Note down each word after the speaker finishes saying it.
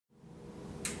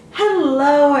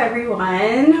Hello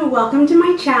everyone, welcome to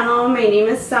my channel. My name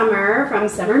is Summer from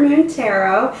Summer Moon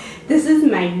Tarot. This is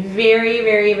my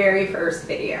very first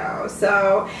video,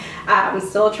 so I'm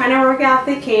still trying to work out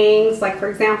the kinks. Like, for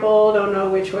example, don't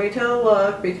know which way to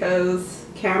look because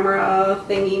camera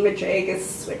thingy majig is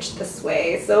switched this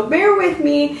way, so bear with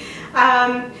me.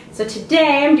 So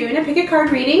today I'm doing a pick a card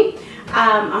reading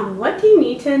on what do you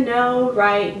need to know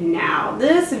right now,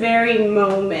 this very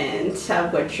moment,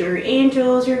 of what your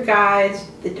angels, your guides,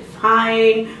 the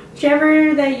divine,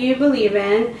 whichever that you believe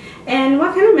in, and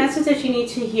what kind of message that you need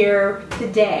to hear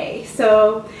today.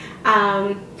 So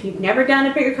if you've never done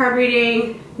a pick a card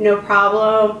reading, no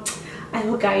problem. I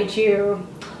will guide you.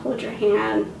 Hold your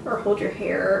hand or hold your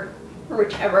hair or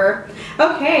whichever.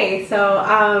 Okay, so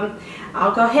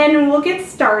I'll go ahead and we'll get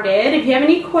started. If you have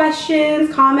any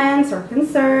questions, comments, or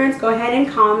concerns, go ahead and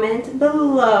comment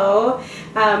below.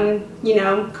 You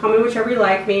know, comment whichever you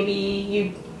like. Maybe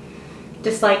you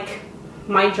dislike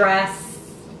my dress,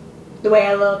 the way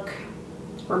I look,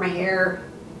 or my hair,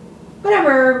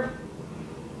 whatever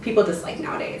people dislike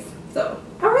nowadays. So,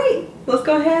 alright, let's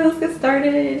go ahead, let's get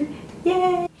started.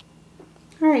 Yay!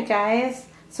 Alright guys,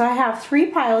 so I have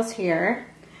 3 piles here.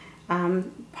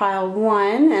 Pile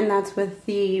 1, and that's with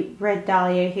the red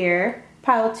dahlia here.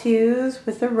 Pile 2 is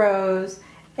with the rose,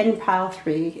 and pile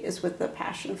 3 is with the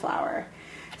passion flower.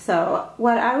 So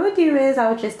what I would do is I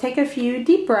would just take a few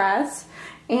deep breaths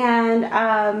and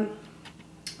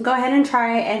go ahead and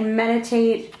try and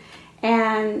meditate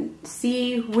and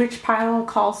see which pile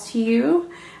calls to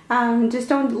you. Just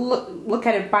don't look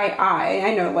at it by eye.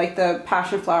 I know, like, the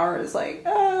passion flower is like,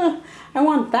 I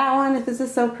want that one. This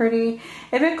is so pretty.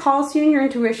 If it calls to you and your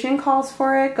intuition calls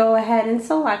for it, go ahead and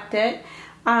select it.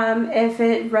 If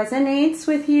it resonates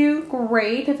with you,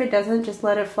 great. If it doesn't, just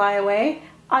let it fly away.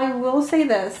 I will say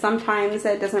this, sometimes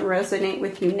it doesn't resonate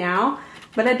with you now,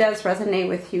 but it does resonate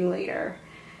with you later.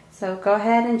 So go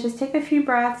ahead and just take a few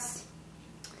breaths.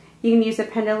 You can use a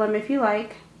pendulum if you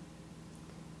like.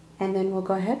 And then we'll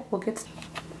go ahead, we'll get started.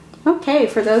 Okay,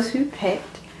 for those who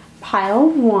picked pile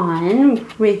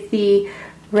 1 with the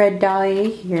red dahlia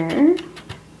here,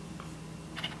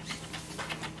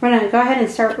 we're gonna go ahead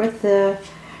and start with the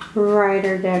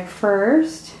Rider deck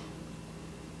first.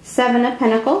 7 of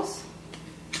Pentacles,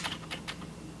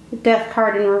 the Death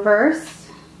card in reverse,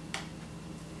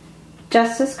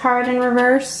 Justice card in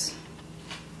reverse,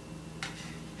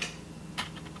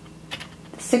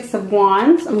 6 of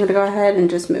Wands. I'm going to go ahead and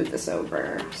just move this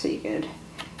over so you could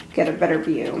get a better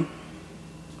view.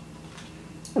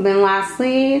 And then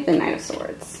lastly, the Knight of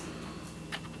Swords.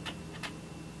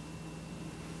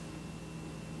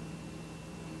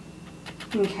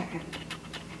 Okay.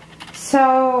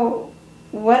 So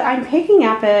what I'm picking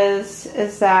up is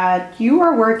that you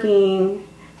are working,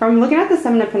 from looking at the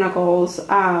 7 of Pentacles,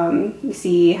 you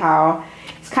see how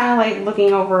it's kind of like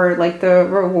looking over like the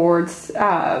rewards,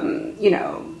 you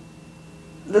know,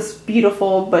 this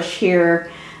beautiful bush here,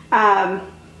 and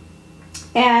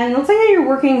it looks like that you're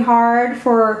working hard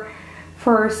for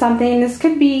something. This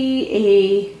could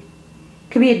be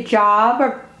a job,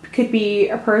 or could be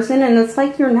a person, and it's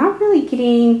like you're not really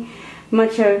getting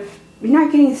you're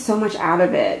not getting so much out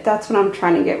of it. That's what I'm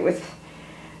trying to get with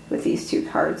these 2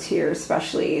 cards here,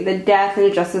 especially the Death and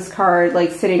the Justice card,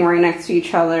 like sitting right next to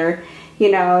each other. You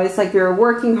know, it's like you're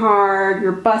working hard,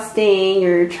 you're busting,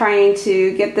 you're trying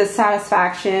to get this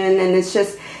satisfaction, and it's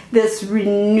just this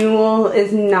renewal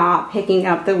is not picking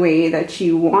up the way that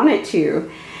you want it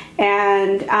to.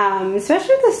 And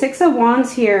especially with the 6 of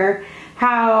Wands here,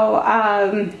 how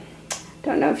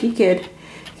don't know if you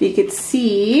could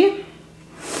see.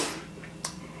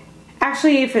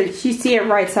 Actually, if you see it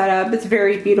right side up, it's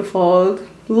very beautiful,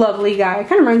 lovely guy. It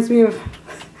kind of reminds me of,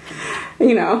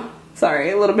 you know,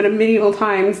 sorry, a little bit of medieval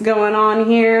times going on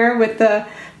here with the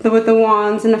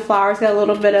wands and the flowers. Got a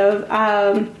little bit of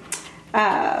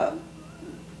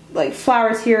like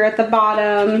flowers here at the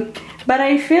bottom. But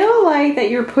I feel like that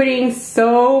you're putting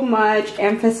so much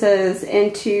emphasis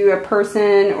into a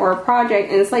person or a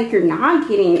project, and it's like you're not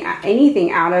getting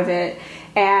anything out of it.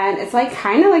 And it's like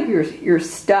kind of like you're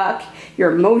stuck.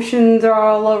 Your emotions are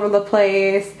all over the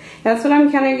place. That's what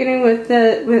I'm kind of getting with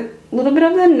a little bit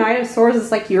of the Knight of Swords.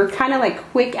 It's like you're kind of like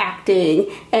quick acting,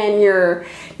 and you're,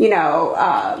 you know,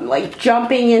 like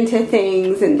jumping into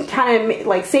things and kind of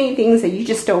like saying things that you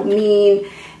just don't mean.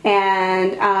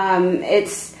 And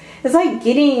it's like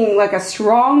getting like a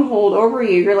stronghold over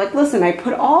you. You're like, listen, I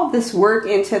put all of this work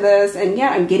into this, and yeah,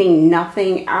 I'm getting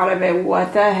nothing out of it.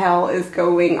 What the hell is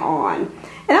going on?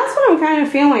 And that's what I'm kind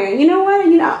of feeling. You know what?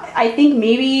 You know, I think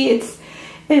maybe it's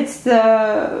It's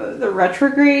the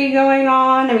retrograde going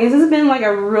on. I mean, this has been like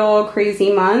a real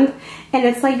crazy month, and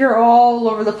it's like you're all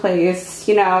over the place,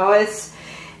 you know.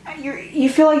 You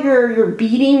feel like you're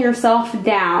beating yourself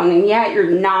down, and yet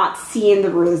you're not seeing the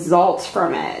results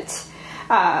from it.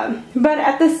 But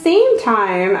at the same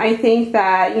time, I think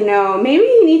that, you know, maybe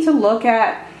you need to look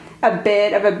at a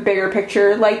bit of a bigger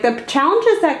picture. Like, the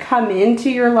challenges that come into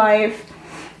your life,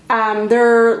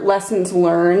 they're lessons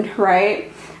learned,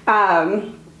 right?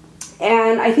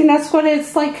 And I think that's what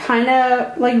it's like, kind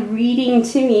of like reading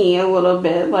to me a little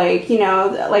bit. Like, you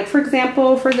know, like for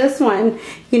example, for this one,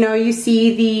 you know, you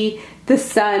see the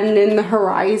sun and the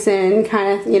horizon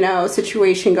kind of, you know,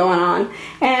 situation going on.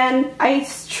 And I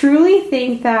truly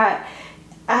think that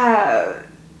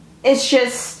it's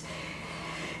just,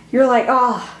 you're like,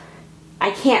 oh, I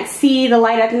can't see the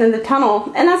light at the end of the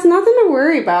tunnel. And that's nothing to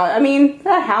worry about. I mean,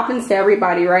 that happens to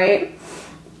everybody, right?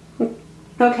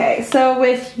 Okay, so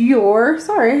with your,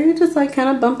 sorry, I just like kind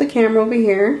of bumped the camera over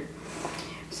here.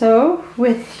 So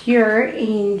with your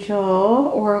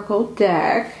angel oracle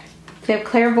deck, you have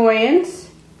clairvoyance,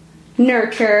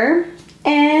 nurture,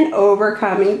 and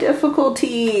overcoming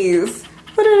difficulties.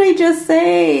 What did I just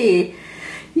say?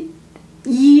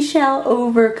 Ye shall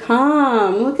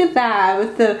overcome. Look at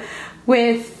that,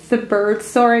 with the birds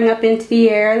soaring up into the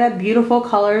air, that beautiful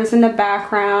colors in the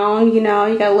background. You know,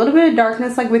 you got a little bit of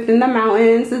darkness like within the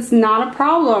mountains. It's not a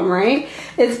problem, right?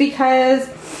 It's because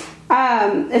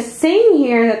it's saying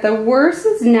here that the worst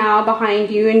is now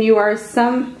behind you, and you are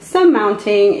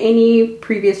surmounting any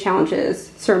previous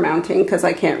challenges. Surmounting, because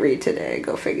I can't read today,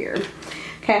 go figure.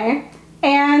 Okay,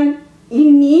 and you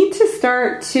need to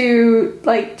start to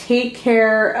like take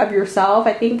care of yourself.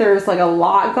 I think there's like a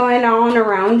lot going on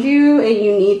around you, and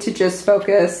you need to just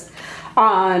focus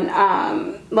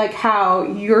on like how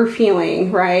you're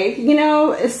feeling, right? You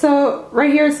know, so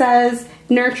right here it says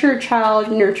nurture child,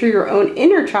 nurture your own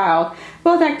inner child.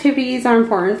 Both activities are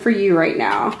important for you right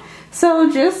now.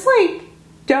 So just like,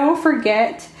 don't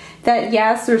forget that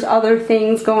yes, there's other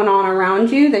things going on around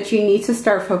you, that you need to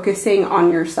start focusing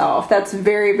on yourself. That's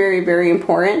very, very, very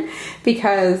important,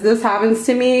 because this happens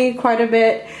to me quite a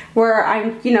bit, where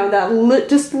I'm, you know, that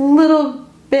just little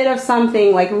bit of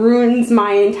something like ruins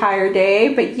my entire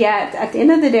day, but yet at the end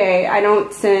of the day, I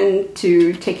don't tend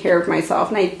to take care of myself.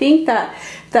 And I think that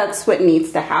that's what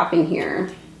needs to happen here.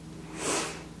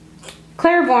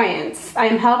 Clairvoyance. I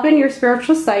am helping your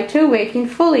spiritual sight to awaken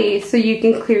fully so you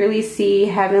can clearly see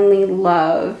heavenly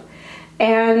love.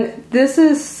 And this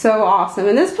is so awesome.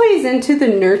 And this plays into the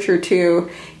nurture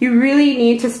too. You really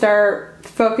need to start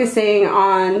focusing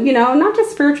on, you know, not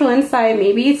just spiritual insight,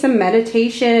 maybe some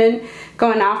meditation,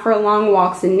 going out for long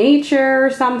walks in nature or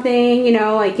something, you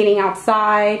know, like getting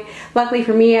outside. Luckily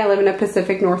for me, I live in the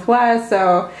Pacific Northwest,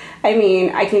 so I mean,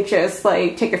 I can just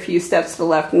like take a few steps to the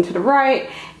left and to the right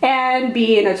and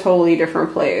be in a totally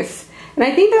different place. And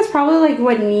I think that's probably like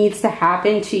what needs to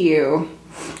happen to you,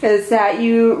 is that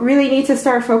you really need to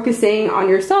start focusing on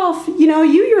yourself. You know,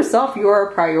 you yourself, you're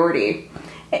a priority.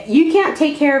 You can't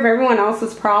take care of everyone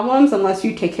else's problems unless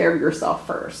you take care of yourself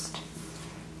first.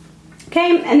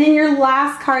 Okay, and then your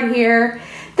last card here,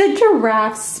 the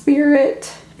giraffe spirit.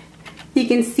 You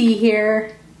can see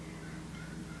here.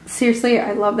 Seriously,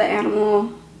 I love the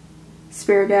animal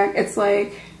spirit deck. It's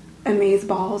like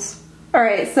amazeballs. All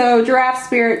right, so giraffe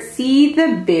spirit, see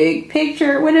the big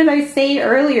picture. What did I say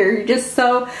earlier? You're just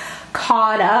so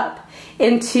caught up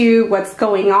into what's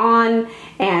going on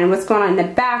and what's going on in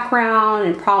the background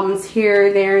and problems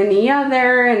here, there, and the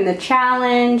other, and the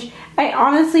challenge. I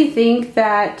honestly think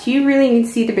that you really need to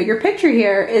see the bigger picture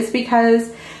here, is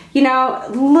because, you know, a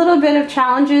little bit of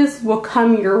challenges will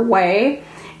come your way.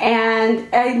 And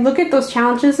I look at those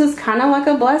challenges as kind of like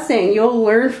a blessing. You'll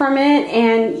learn from it,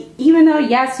 and even though,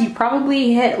 yes, you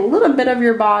probably hit a little bit of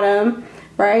your bottom,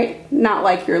 right? Not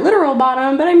like your literal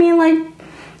bottom, but I mean like,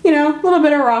 you know, a little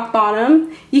bit of rock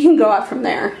bottom. You can go up from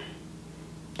there.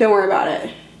 Don't worry about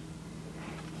it.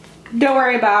 Don't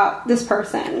worry about this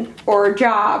person or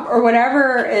job or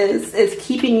whatever is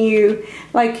keeping you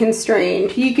like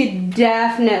constrained. You could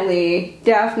definitely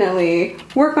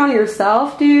work on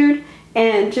yourself, dude.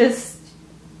 And just,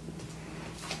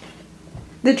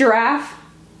 the giraffe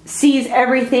sees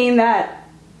everything that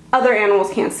other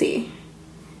animals can't see.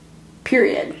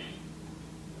 Period.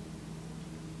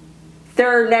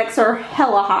 Their necks are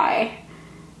hella high,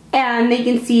 and they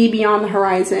can see beyond the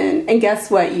horizon, and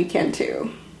guess what? You can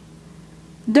too.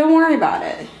 Don't worry about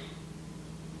it.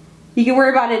 You can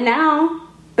worry about it now,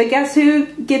 but guess who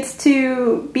gets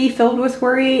to be filled with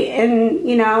worry and,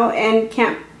 you know, and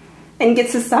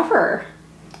gets to suffer?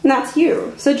 And that's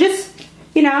you. So just,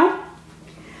 you know,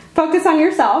 Focus on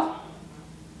yourself.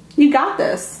 You got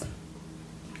this.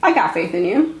 I got faith in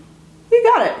you. You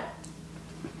got it.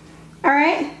 All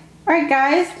right,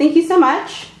 guys, thank you so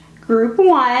much. Group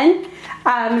 1.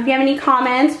 If you have any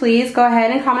comments, please go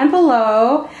ahead and comment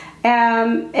below.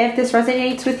 If this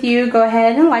resonates with you, go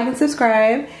ahead and like and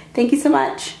subscribe. Thank you so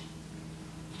much.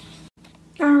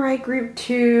 All right, group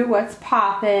 2, what's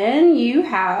poppin'? You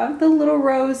have the little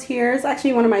rose here. It's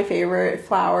actually one of my favorite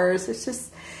flowers. It's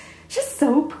just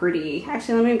so pretty.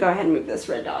 Actually, let me go ahead and move this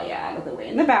red dahlia out of the way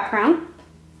in the background.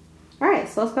 All right,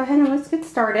 so let's go ahead and let's get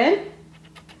started.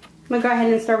 I'm gonna go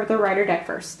ahead and start with the Rider deck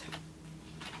first.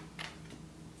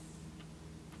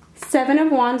 7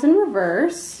 of Wands in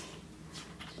reverse.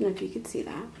 I don't know if you could see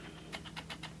that.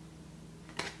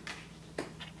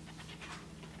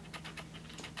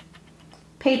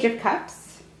 Page of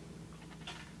Cups.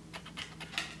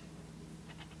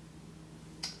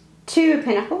 2 of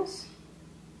Pentacles.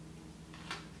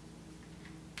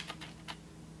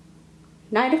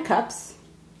 Knight of Cups.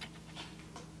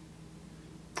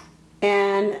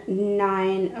 And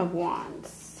 9 of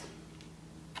Wands.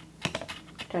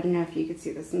 Don't know if you could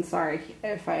see this. I'm sorry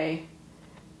if I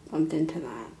bumped into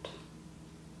that.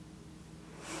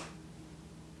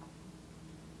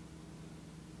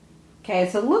 Okay,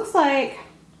 so it looks like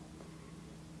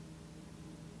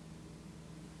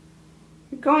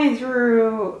you're going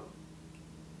through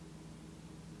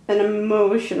an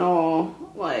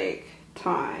emotional, like,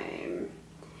 time.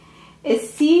 It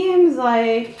seems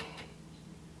like,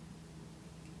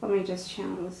 let me just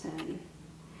channel this in.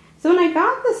 So when I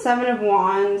got the 7 of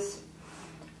Wands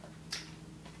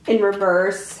in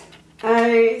reverse,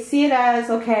 I see it as,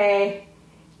 okay,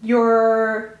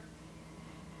 you're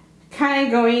kind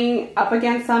of going up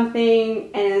against something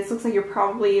and it looks like you're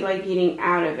probably like getting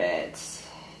out of it.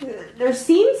 There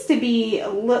seems to be,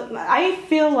 I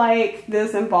feel like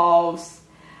this involves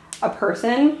a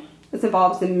person. This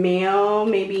involves a male,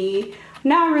 maybe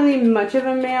not really much of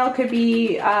a male, could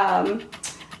be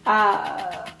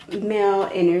male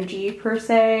energy per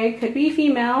se, could be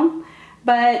female,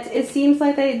 but it seems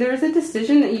like there's a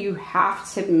decision that you have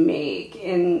to make,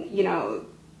 and you know,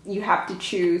 you have to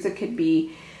choose. It could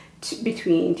be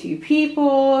between 2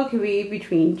 people, it could be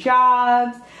between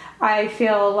jobs. I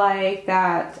feel like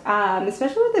that,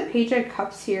 especially with the Page of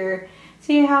Cups here,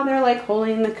 see how they're like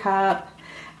holding the cup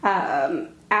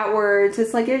outwards.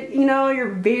 It's like, you know,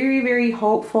 you're very, very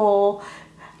hopeful.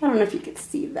 I don't know if you could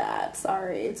see that.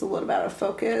 Sorry, it's a little bit out of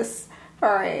focus.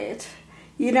 All right.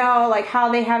 You know, like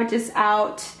how they have it just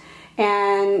out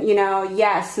and, you know,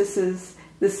 yes, this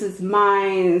is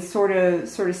mine, sort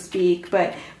of speak.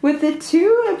 But with the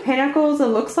 2 of Pentacles, it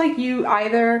looks like you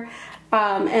either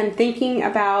am thinking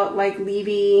about like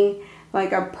leaving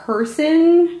like a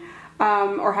person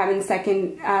or having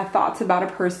second thoughts about a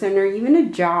person or even a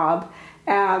job.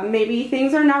 Maybe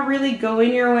things are not really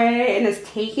going your way and it's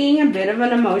taking a bit of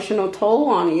an emotional toll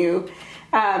on you.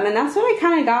 And that's what I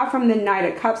kind of got from the Knight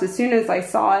of Cups. As soon as I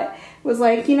saw it, was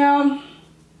like, you know,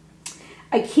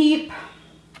 and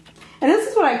this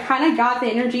is what I kind of got the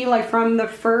energy like from the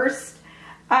first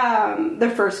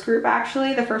group,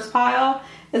 actually, the first pile,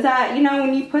 is that, you know,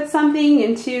 when you put something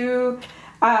into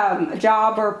a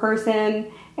job or a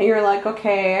person and you're like,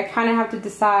 okay, I kind of have to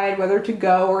decide whether to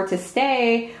go or to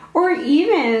stay, or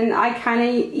even, I kind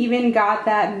of even got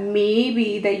that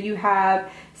maybe that you have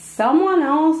someone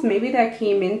else maybe that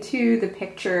came into the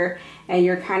picture and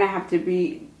you're kind of have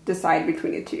to decide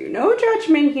between the 2. No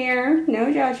judgment here,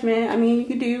 no judgment. I mean, you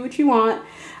can do what you want.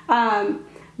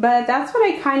 But that's what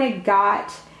I kind of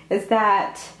got, is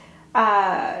that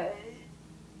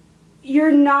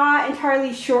you're not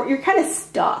entirely sure, you're kind of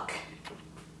stuck.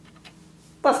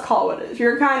 Let's call it what it is.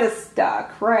 You're kind of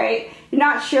stuck, right? You're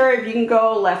not sure if you can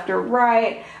go left or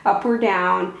right, up or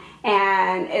down,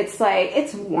 and it's like,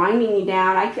 it's winding you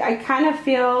down. I kind of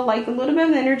feel like a little bit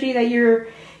of energy that you're,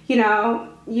 you know,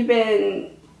 you've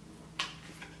been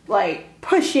like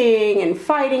pushing and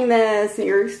fighting this, and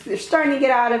you're starting to get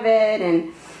out of it,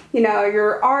 and you know, you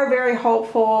are very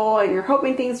hopeful and you're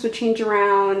hoping things would change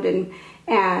around, and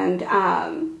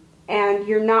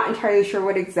you're not entirely sure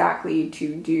what exactly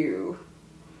to do.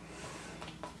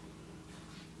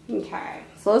 Okay,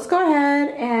 so let's go ahead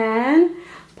and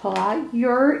pull out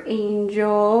your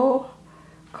angel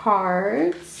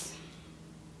cards.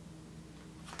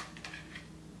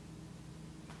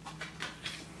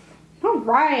 All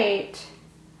right.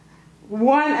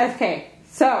 Okay,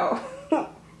 so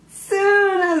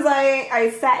soon as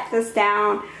I sat this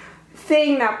down,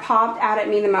 thing that popped out at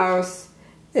me the most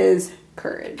is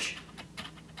courage.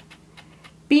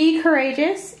 Be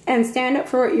courageous and stand up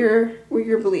for what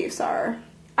your beliefs are.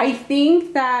 I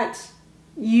think that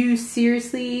you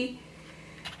seriously,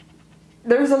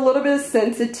 there's a little bit of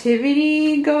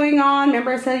sensitivity going on.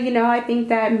 Remember I said, you know, I think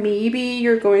that maybe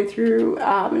you're going through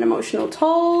an emotional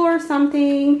toll or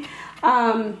something,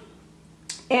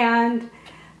 and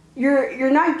you're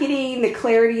not getting the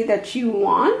clarity that you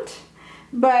want.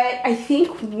 But I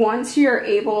think once you're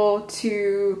able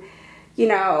to, you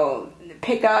know,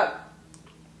 pick up,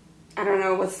 I don't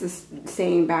know, what's this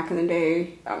saying back in the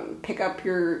day, pick up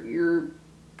your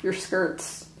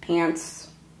skirts, pants,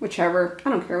 whichever, I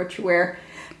don't care what you wear.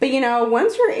 But you know,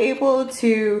 once you're able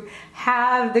to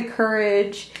have the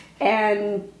courage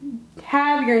and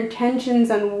have your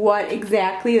intentions on what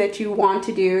exactly that you want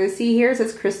to do. See, here it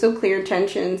says crystal clear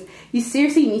intentions. You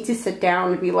seriously need to sit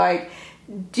down and be like,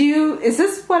 is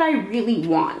this what I really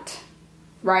want,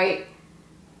 right?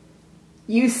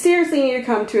 You seriously need to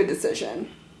come to a decision.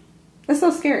 It's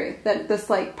so scary that this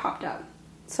like popped up.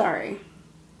 Sorry.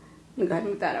 I'm gonna go ahead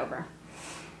and move that over.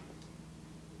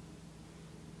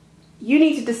 You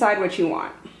need to decide what you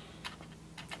want.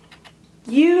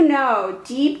 You know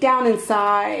deep down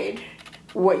inside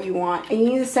what you want, and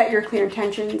you need to set your clear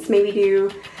intentions. Maybe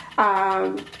do,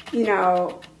 you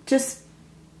know, just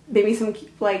maybe some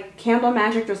like candle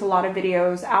magic. There's a lot of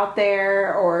videos out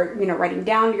there, or, you know, writing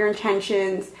down your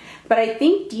intentions. But I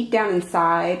think deep down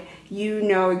inside, you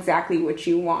know exactly what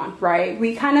you want, right?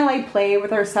 We kind of like play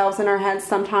with ourselves in our heads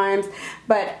sometimes,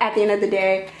 but at the end of the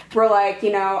day, we're like,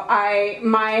 you know,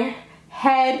 my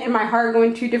head and my heart are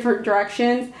going two different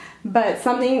directions, but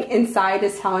something inside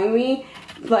is telling me,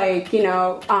 like, you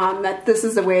know, that this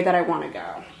is the way that I want to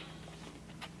go.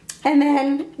 And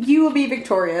then you will be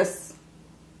victorious.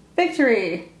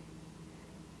 Victory.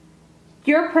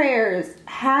 Your prayers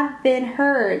have been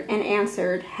heard and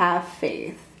answered. Have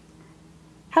faith.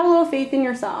 Have a little faith in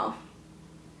yourself.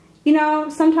 You know,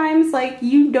 sometimes like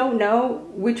you don't know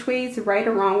which way is the right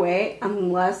or wrong way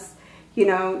unless, you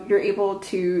know, you're able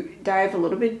to dive a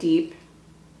little bit deep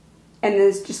and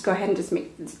then just go ahead and just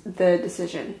make the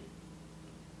decision.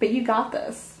 But you got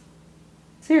this.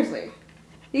 Seriously.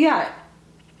 You got it.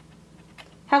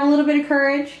 Have a little bit of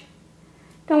courage.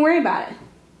 Don't worry about it.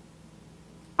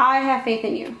 I have faith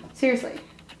in you. Seriously.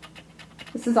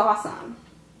 This is awesome.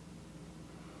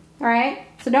 Alright?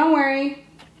 So don't worry.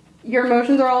 Your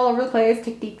emotions are all over the place.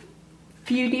 Take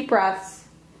few deep breaths.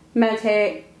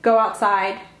 Meditate. Go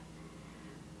outside.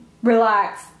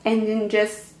 Relax. And then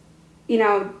just, you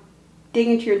know, dig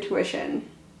into your intuition.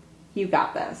 You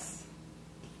got this.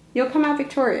 You'll come out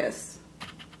victorious.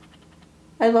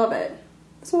 I love it.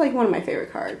 This is like one of my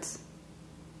favorite cards.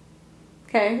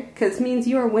 Okay, because it means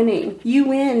you are winning. You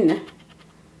win.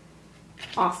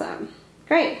 Awesome.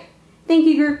 Great. Thank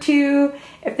you, group 2.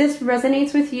 If this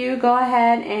resonates with you, go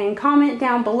ahead and comment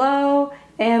down below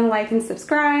and like and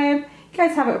subscribe. You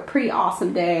guys have a pretty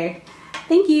awesome day.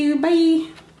 Thank you. Bye.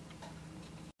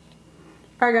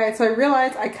 Alright guys, so I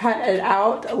realized I cut it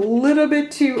out a little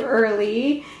bit too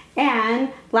early.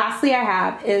 And lastly I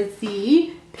have is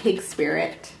the pig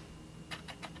spirit.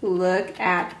 Look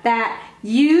at that.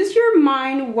 Use your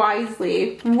mind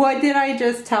wisely. What did I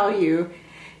just tell you?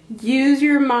 Use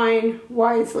your mind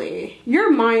wisely.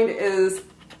 Your mind is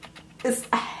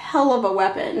a hell of a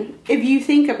weapon if you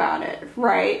think about it,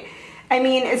 right? I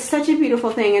mean, it's such a beautiful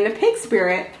thing. And the pig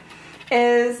spirit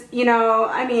is, you know,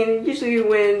 I mean, usually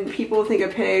when people think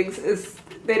of pigs,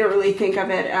 they don't really think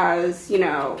of it as, you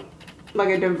know, like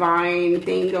a divine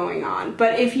thing going on.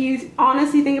 But if you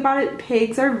honestly think about it,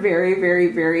 pigs are very,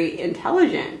 very, very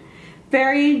intelligent,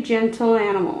 very gentle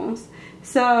animals.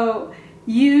 So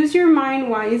use your mind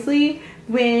wisely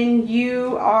when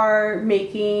you are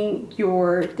making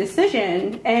your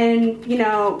decision. And, you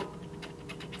know,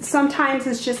 sometimes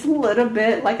it's just a little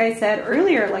bit, like I said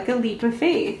earlier, like a leap of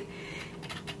faith.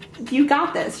 You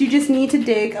got this. You just need to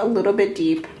dig a little bit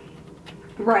deep,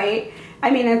 right? I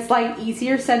mean, it's like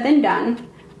easier said than done,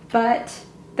 but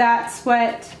that's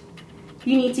what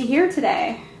you need to hear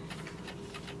today.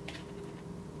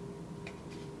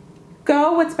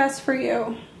 Go what's best for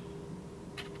you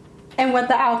and what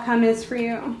the outcome is for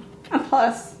you. And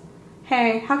plus,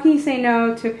 hey, how can you say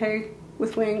no to a pig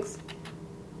with wings?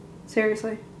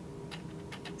 Seriously.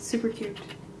 Super cute.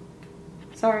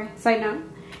 Sorry, side note.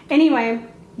 Anyway,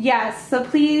 yes, so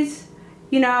please,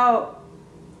 you know,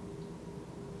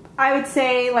 I would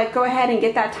say, like, go ahead and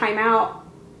get that time out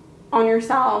on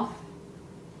yourself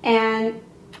and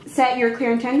set your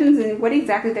clear intentions and what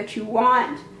exactly that you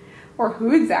want or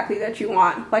who exactly that you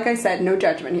want. Like I said, no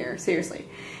judgment here, seriously.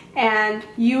 And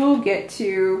you will get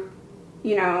to,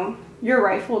 you know, your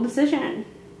rightful decision.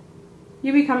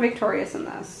 You become victorious in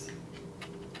this.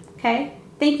 Okay?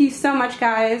 Thank you so much,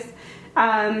 guys.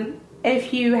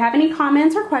 if you have any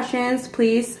comments or questions,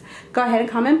 please go ahead and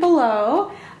comment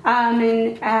below. And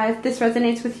if this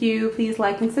resonates with you, please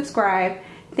like and subscribe.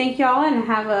 Thank y'all, and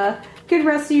have a good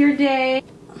rest of your day.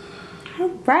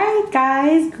 Alright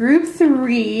guys, group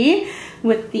 3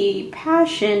 with the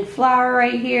passion flower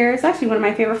right here. It's actually one of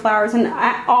my favorite flowers, and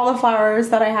all the flowers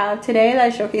that I have today, that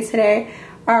I showcased today,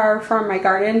 are from my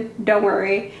garden. Don't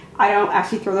worry, I don't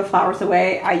actually throw the flowers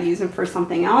away. I use them for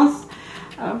something else.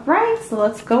 Alright, so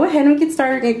let's go ahead and get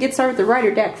started. We're gonna get started with the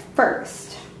Rider deck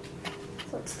first.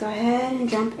 So let's go ahead and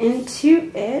jump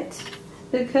into it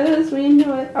because we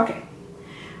know it. Okay.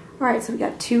 Alright, so we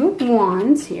got 2 of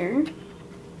Wands here.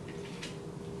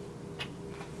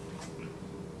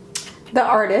 The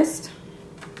Artist.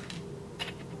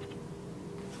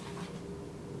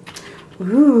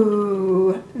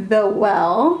 Ooh, the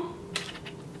Well.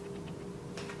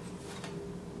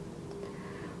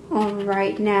 All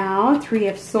right, now 3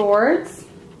 of Swords.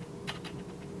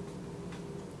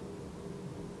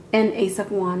 And Ace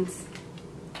of Wands.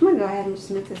 I'm gonna go ahead and just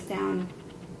move this down.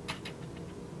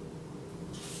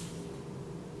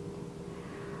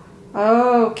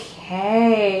 Okay.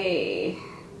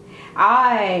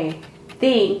 I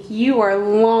think you are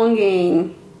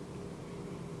longing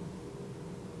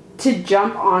to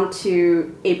jump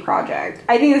onto a project.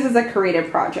 I think this is a creative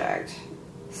project.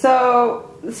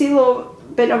 So, see a little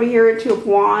bit over here, 2 of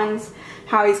Wands,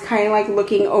 how he's kind of like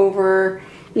looking over,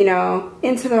 you know,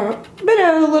 into the,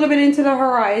 a little bit into the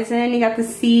horizon. You got the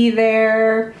sea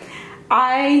there.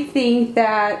 I think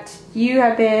that you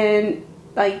have been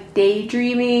like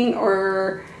daydreaming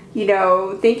or, you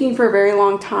know, thinking for a very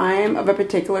long time of a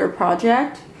particular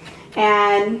project.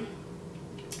 And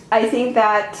I think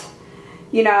that,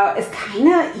 you know, it's kind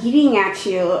of eating at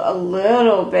you a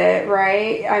little bit,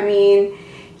 right? I mean,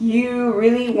 you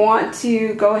really want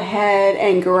to go ahead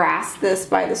and grasp this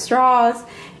by the straws.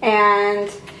 And,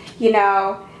 you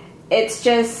know, it's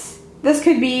just, this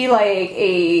could be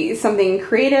like something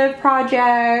creative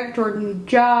project or new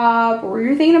job, or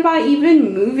you're thinking about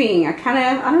even moving. I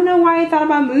don't know why I thought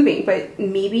about moving, but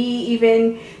maybe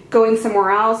even going somewhere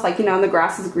else, like, you know, the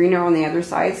grass is greener on the other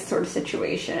side sort of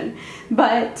situation.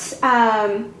 But,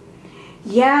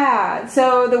 yeah,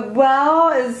 so the Well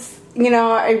is, you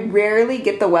know, I rarely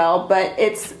get the Well, but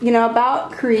it's, you know,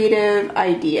 about creative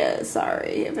ideas.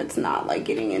 Sorry if it's not like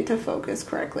getting into focus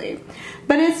correctly,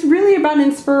 but it's really about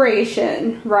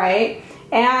inspiration, right?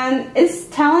 And it's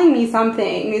telling me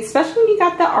something, especially when you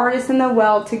got the Artist and the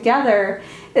Well together,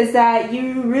 is that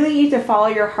you really need to follow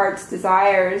your heart's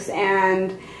desires.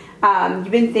 And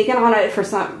you've been thinking on it for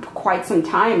quite some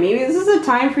time. Maybe this is a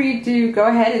time for you to go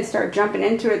ahead and start jumping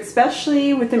into it,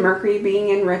 especially with the Mercury being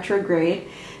in retrograde.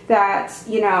 That,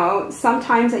 you know,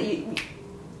 sometimes that you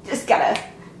just gotta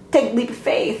take a leap of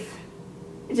faith.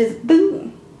 It just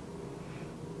boom.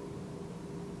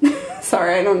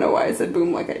 Sorry, I don't know why I said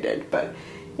boom like I did, but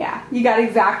yeah, you got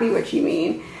exactly what you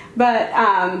mean. But,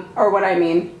 or what I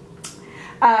mean.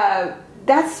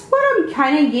 That's what I'm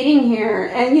kind of getting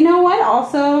here. And you know what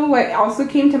also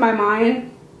came to my mind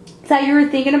is that you were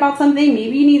thinking about something.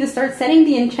 Maybe you need to start setting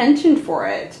the intention for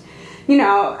it. You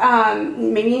know,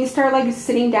 maybe you start like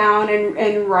sitting down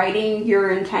and writing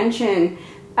your intention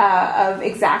of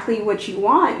exactly what you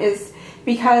want, is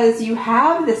because you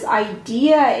have this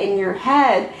idea in your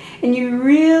head and you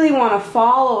really want to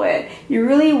follow it. You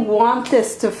really want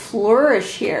this to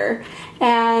flourish here.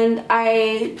 And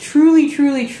I truly,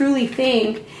 truly, truly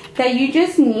think that you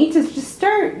just need to just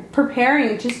start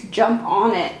preparing, just jump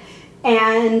on it.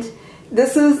 And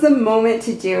this is the moment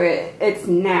to do it. It's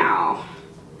now.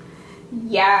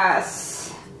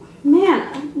 Yes.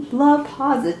 Man, I love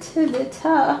positivity.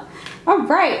 All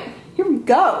right, here we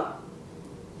go.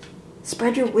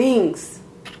 Spread your wings.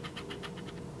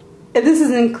 If this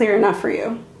isn't clear enough for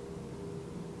you,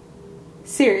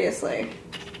 seriously,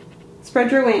 spread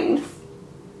your wings.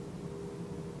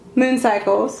 Moon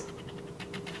cycles.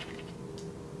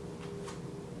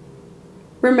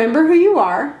 Remember who you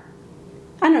are.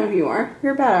 I know who you are.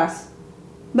 You're a badass.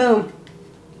 Boom.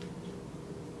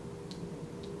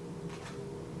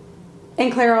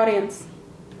 And clairaudience.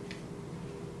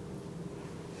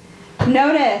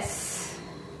 Notice,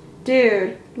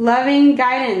 dude, loving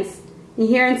guidance you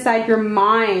hear inside your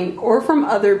mind or from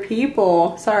other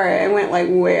people. Sorry, I went like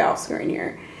way off screen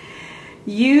here.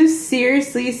 You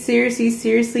seriously, seriously,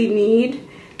 seriously need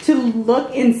to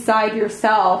look inside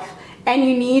yourself, and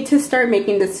you need to start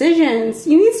making decisions.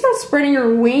 You need to start spreading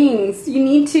your wings. You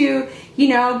need to, you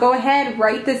know, go ahead,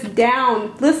 write this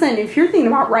down. Listen, if you're thinking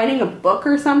about writing a book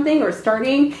or something or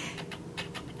starting,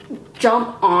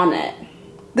 jump on it.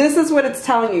 This is what it's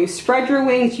telling you. Spread your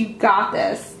wings. You got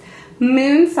this.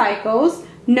 moon cycles.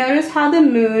 Notice how the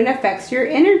moon affects your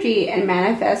energy and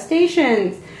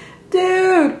manifestations.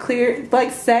 Dude, clear,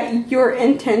 like, set your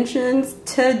intentions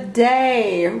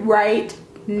today, right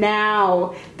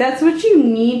now. That's what you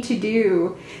need to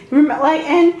do. Remember, like,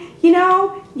 and you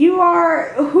know, you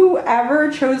are,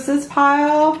 whoever chose this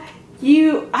pile,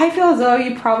 I feel as though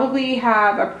you probably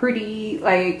have a pretty,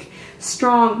 like,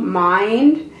 strong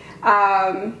mind.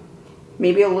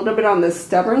 Maybe a little bit on the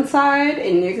stubborn side,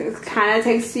 and it kind of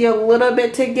takes you a little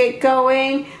bit to get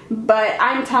going, but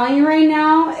I'm telling you right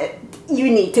now, you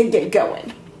need to get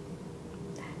going.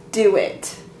 Do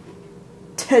it.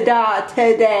 Ta-da,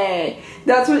 today.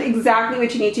 That's exactly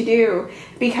what you need to do,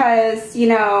 because, you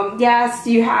know, yes,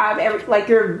 you have, like,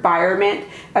 your environment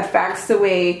affects the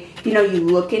way, you know, you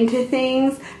look into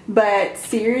things, but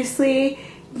seriously,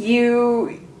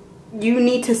 you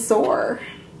need to soar.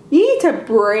 You need to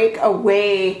break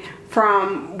away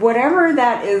from whatever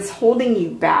that is holding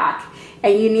you back,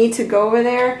 and you need to go over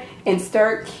there and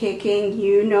start kicking,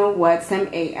 you know what, some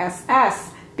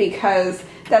ass, because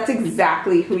that's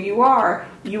exactly who you are.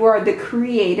 You are the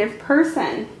creative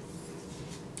person.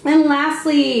 And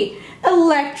lastly,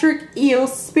 electric eel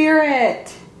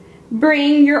spirit.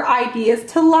 Bring your ideas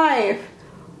to life.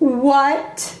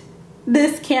 What?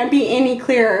 This can't be any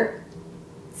clearer.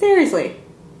 Seriously.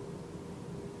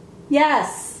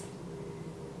 Yes.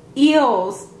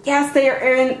 Eels. Yes,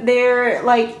 they're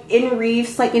like in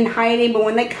reefs, like in hiding, but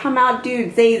when they come out,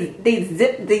 dude, they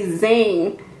zip, they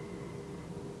zing.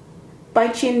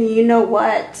 Bite you in the you know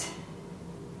what.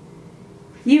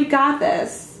 You got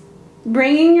this.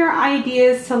 Bringing your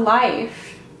ideas to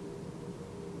life.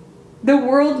 The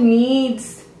world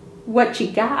needs what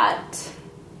you got.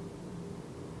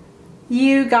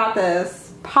 You got this.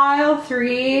 Pile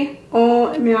 3,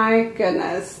 oh my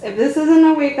goodness. If this isn't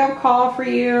a wake-up call for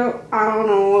you, I don't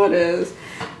know what is.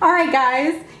 Alright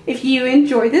guys, if you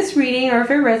enjoyed this reading or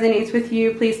if it resonates with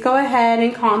you, please go ahead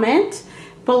and comment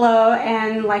below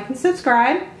and like and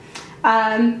subscribe.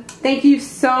 Thank you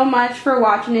so much for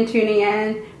watching and tuning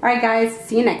in. Alright guys,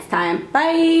 see you next time.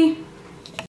 Bye!